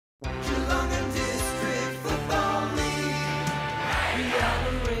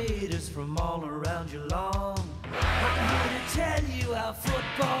from all around Geelong. I'm here to tell you how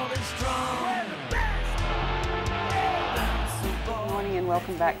football is strong. Good morning and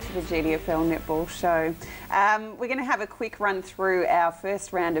welcome back to the GDFL Netball Show. We're going to have a quick run through our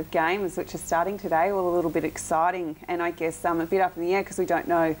first round of games, which are starting today, all a little bit exciting and I guess a bit up in the air because we don't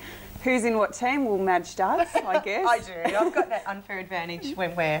know who's in what team. Well, Madge starts, I guess. I do. I've got that unfair advantage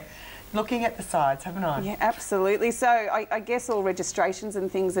when we're looking at the sides, haven't I? Yeah, absolutely. So I guess all registrations and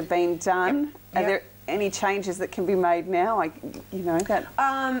things have been done. Yep. Are there any changes that can be made now?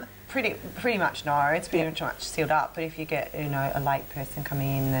 Pretty much no. It's pretty much sealed up. But if you get a late person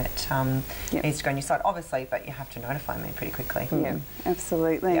coming in that needs to go on your side, obviously, but you have to notify me pretty quickly. Yeah,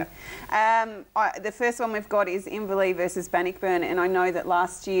 absolutely. Yeah. The first one we've got is Inverleigh versus Bannockburn, and I know that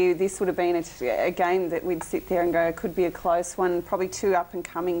last year this would have been a game that we'd sit there and go, it could be a close one. Probably two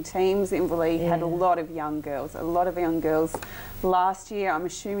up-and-coming teams. Inverleigh had a lot of young girls. Last year. I'm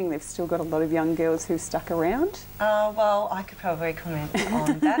assuming they've still got a lot of young girls who've stuck around. Well, I could probably comment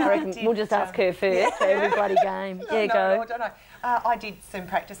on that. I reckon we'll just ask her first for every bloody game. Go. I don't know. I did some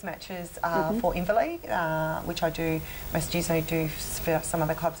practice matches for Inverleigh, which I do most years. I do for some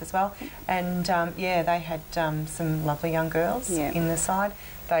other clubs as well. And they had some lovely young girls in the side.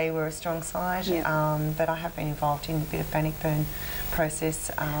 They were a strong side, but I have been involved in a bit of Bannockburn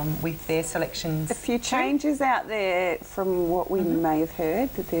process with their selections. A few changes out there from what we may have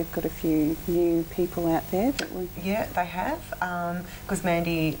heard, that they've got a few new people out there. Yeah, they have, because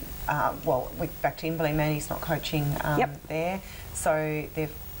Mandy, back to Inverleigh, Mandy's not coaching there, so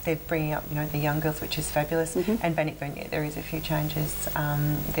they're bringing up the young girls, which is fabulous. And Bannockburn, there is a few changes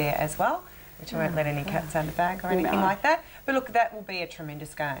there as well, which I won't let any cats out of the bag or anything like that. But look, that will be a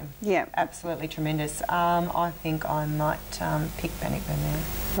tremendous game. Yeah. Absolutely tremendous. I think I might pick Bannockburn there.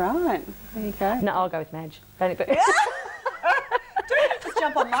 Right. There you go. No, I'll go with Madge. Bannockburn. Don't just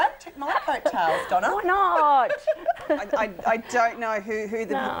jump on my coattails, Donna. Why not? I don't know who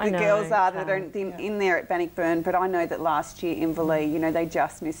the girls are that are in there at Bannockburn, but I know that last year Inverleigh, they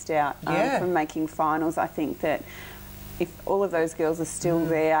just missed out from making finals. I think that if all of those girls are still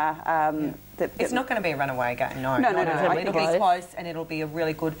there, it's not going to be a runaway game. No. It'll be close, and it'll be a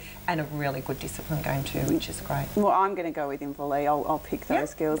really good disciplined game too, which is great. Well, I'm going to go with Inverleigh. I'll pick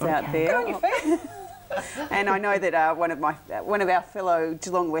those girls out there. Good on your feet. And I know that one of our fellow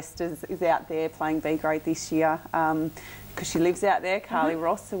Geelong Westers is out there playing B grade this year. Because she lives out there, Carly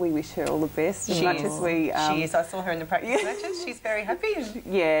Ross, so we wish her all the best. She is. I saw her in the practice matches. She's very happy.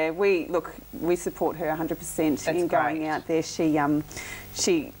 Yeah, we support her 100% in going out there. She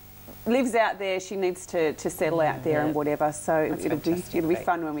lives out there. She needs to settle out there and whatever. So it'll be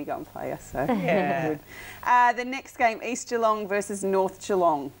fun when we go and play her. So the next game, East Geelong versus North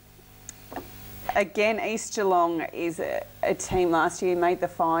Geelong. Again, East Geelong is a team last year made the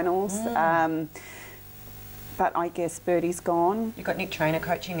finals. But I guess Birdie's gone. You've got Nick Trainer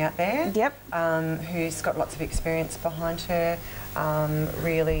coaching out there. Yep. Who's got lots of experience behind her.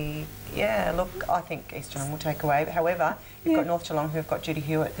 Look, I think East Geelong will take away. But however, you've got North Geelong, who've got Judy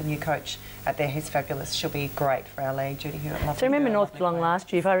Hewitt, the new coach out there, who's fabulous. She'll be great for our league. Judy Hewitt, lovely. So remember girl, North Geelong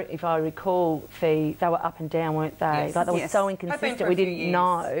last year, if I recall, they were up and down, weren't they? Yes. Like they were so inconsistent, we didn't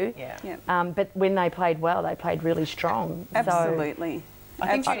know. But when they played well, they played really strong. Absolutely. So, I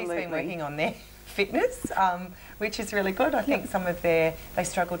think Judy's been working on their fitness, which is really good. I think some of they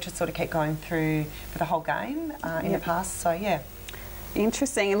struggled to sort of keep going through for the whole game in the past. So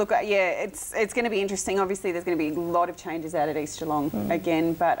interesting. Look, it's going to be interesting. Obviously, there's going to be a lot of changes out at East Geelong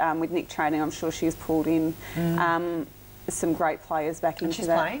again, but with Nick training, I'm sure she's pulled in some great players back into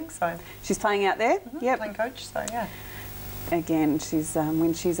that. She's playing, so she's playing out there. Playing coach. So Again, she's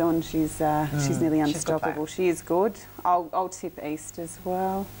when she's on, she's nearly unstoppable. She is good. I'll tip East as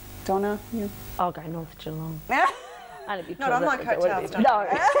well. Donna, I'll go North Geelong. Not on my coattails, No.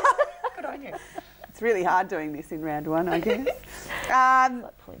 Good on you. It's really hard doing this in round one, I guess.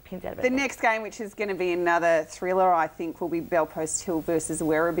 The next game, which is going to be another thriller, I think, will be Bellpost Hill versus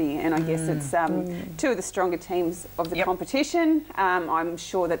Werribee, and I guess it's two of the stronger teams of the competition. I'm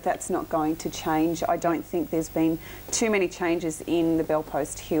sure that that's not going to change. I don't think there's been too many changes in the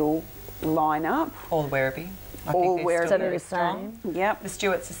Bellpost Hill lineup. Or Werribee. All where they're strong. Yep. The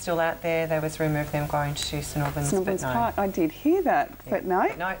Stewarts are still out there. There was rumour of them going to St Albans, but no. Park. I did hear that, but no.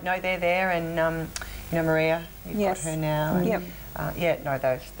 No, they're there, and Maria, you've got her now. And,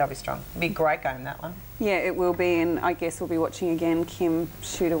 they'll be strong. It'll be a great game, that one. Yeah, it will be, and I guess we'll be watching again Kim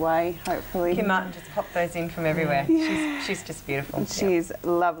shoot away, hopefully. Kim Martin just popped those in from everywhere. She's just beautiful. She's a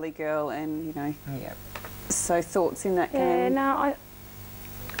lovely girl, and So thoughts in that game? No,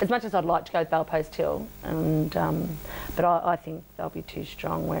 as much as I'd like to go with Bellpost Hill, and but I think they'll be too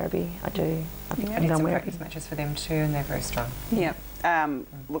strong, Werribee. I do. I think I did some practice matches for them too, and they're very strong. Yeah.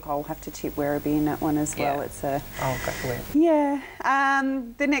 Look, I'll have to tip Werribee in that one as well. It's a... I'll go for Werribee. Yeah.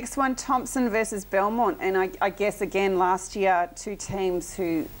 The next one, Thompson versus Belmont. And I guess, again, last year, two teams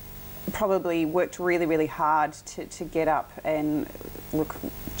who probably worked really, really hard to get up, and look,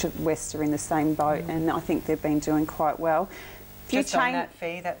 West are in the same boat, and I think they've been doing quite well. Just on that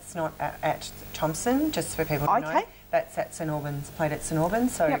fee, that's not at Thompson, just for people to know. That's at St Albans, played at St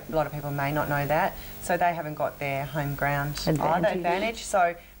Albans, so a lot of people may not know that. So they haven't got their home ground advantage.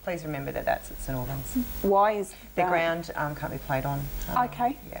 So please remember that that's at St Albans. Why is the ground can't be played on?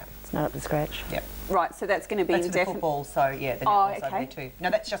 Okay. Yeah. It's not up to scratch. Yep. Right, so that's going to be indefinite. That's for the football, so yeah, the netball's over there too. No,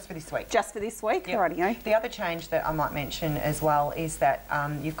 that's just for this week. Just for this week? Yep. Rightio. The other change that I might mention as well is that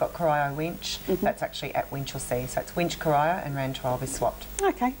you've got Corio Winch. That's actually at Winchelsea. So it's Winch Corio and Rand 12 is swapped.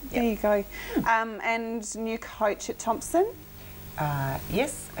 Okay, there you go. And new coach at Thompson?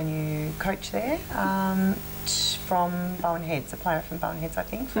 Yes, a new coach there from Bowen Heads, a player from Bowen Heads, I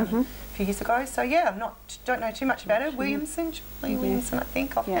think, from a few years ago. So yeah, don't know too much about it. Williamson, I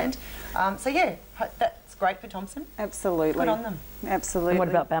think, offhand. So yeah, that's great for Thompson. Absolutely. Good on them. Absolutely. And what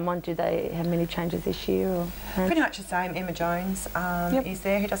about Belmont? Do they have many changes this year? Or pretty much the same. Emma Jones is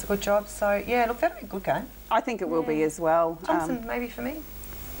there, who does a good job. So yeah, look, that'll be a good game. I think it will be as well. Thompson, maybe for me.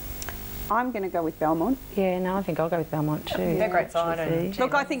 I'm going to go with Belmont. Yeah, no, I think I'll go with Belmont too. They're great side.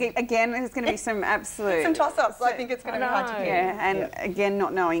 Look, I think, again, there's going to be some absolute... some toss-ups. I think it's going to be hard to get. Yeah, and again,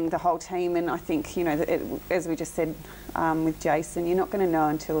 not knowing the whole team, and I think, you know, as we just said with Jason, you're not going to know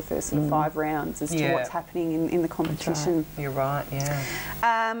until the first sort of 5 rounds as to what's happening in the competition. Right. You're right, yeah.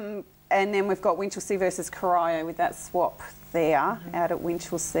 And then we've got Winchelsea versus Corio with that swap there out at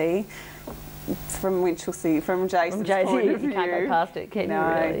Winchelsea. From Winchelsea, from Jason's point of view. You can't go past it, can you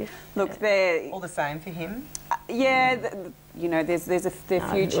really? Look, they're... All the same for him? You know, there's a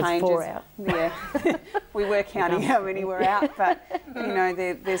few changes. 4 out. Yeah. We were counting how many were out, but, you know,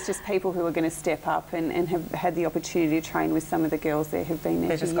 there's just people who are going to step up and have had the opportunity to train with some of the girls there who've been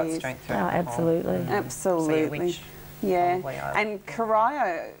there for years. They've just got strength through Absolutely. Absolutely. Yeah. And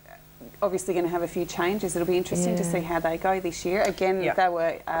Corio... obviously going to have a few changes. It'll be interesting to see how they go this year. Again, they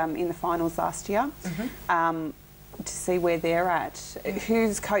were in the finals last year. To see where they're at.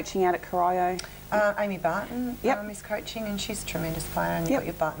 Who's coaching out at Corio? Amy Barton is coaching, and she's a tremendous player. And you've got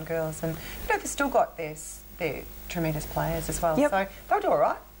your Barton girls, and you know, they've still got their tremendous players as well. So they'll do all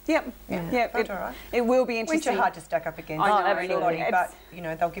right. They'll do all right. It will be interesting. Which are hard to stack up against anybody, but you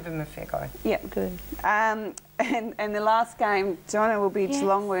know, they'll give them a fair go. Yeah, good. And the last game, Donna, will be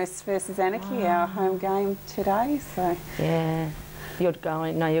Geelong West versus Anarchy, our home game today. So you're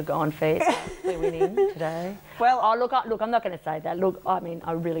going fair. We're winning today. Well, look, I'm not going to say that. Look, I mean,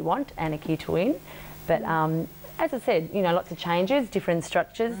 I really want Anarchy to win, but as I said, you know, lots of changes, different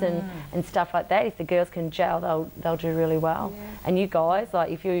structures and stuff like that. If the girls can gel, they'll do really well. Yeah. And you guys,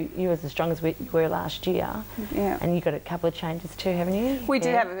 like, if you're as strong as we were last year, and you got a couple of changes too, haven't you? We do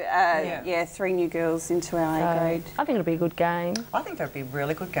have 3 new girls into our A grade. I think it'll be a good game. I think that'll be a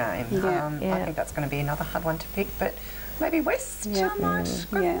really good game. I think that's going to be another hard one to pick, but maybe West. I might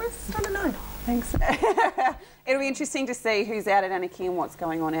go West. I don't know. Thanks. It'll be interesting to see who's out at Anarchy and what's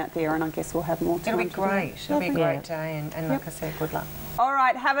going on out there, and I guess we'll have more time. It'll be great. It'll be a great day, and like I said, good luck. All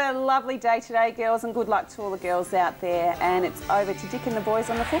right, have a lovely day today, girls, and good luck to all the girls out there. And it's over to Dick and the boys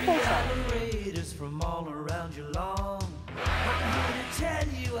on the football show. From all around your lawn, I'm here to tell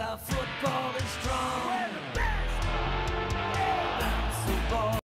you how football is strong.